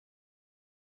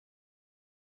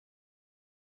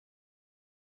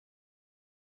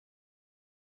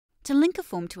To link a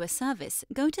form to a service,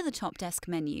 go to the TOPdesk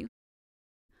menu,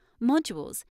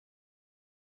 Modules,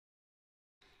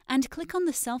 and click on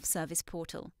the Self-Service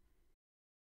portal.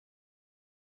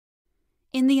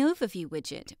 In the Overview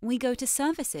widget, we go to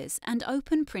Services and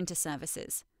open Printer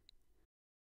Services.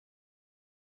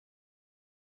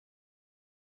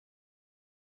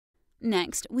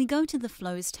 Next, we go to the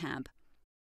Flows tab.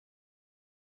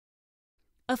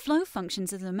 A flow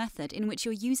functions as a method in which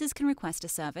your users can request a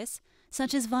service,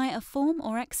 such as via a form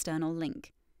or external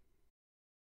link.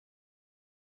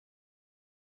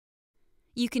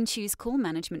 You can choose call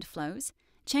management flows,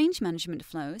 change management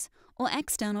flows, or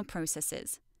external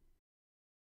processes.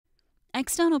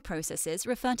 External processes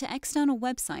refer to external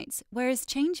websites, whereas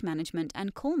change management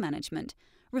and call management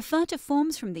refer to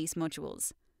forms from these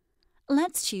modules.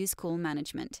 Let's choose call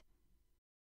management.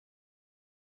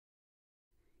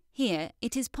 Here,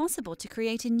 it is possible to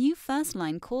create a new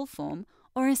first-line call form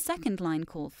or a second-line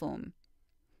call form.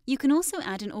 You can also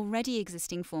add an already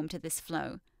existing form to this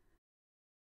flow.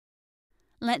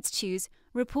 Let's choose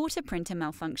Report a Printer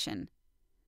Malfunction.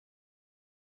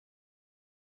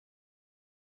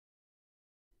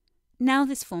 Now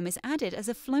this form is added as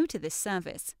a flow to this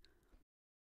service.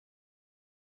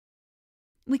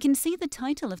 We can see the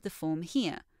title of the form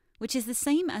here, which is the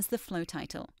same as the flow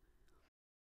title.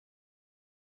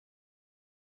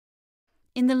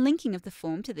 In the linking of the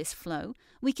form to this flow,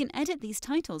 we can edit these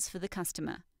titles for the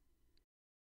customer.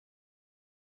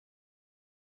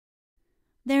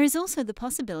 There is also the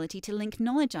possibility to link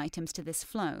knowledge items to this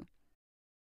flow.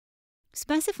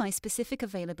 Specify specific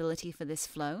availability for this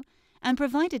flow and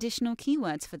provide additional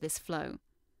keywords for this flow.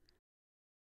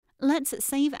 Let's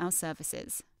save our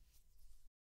services.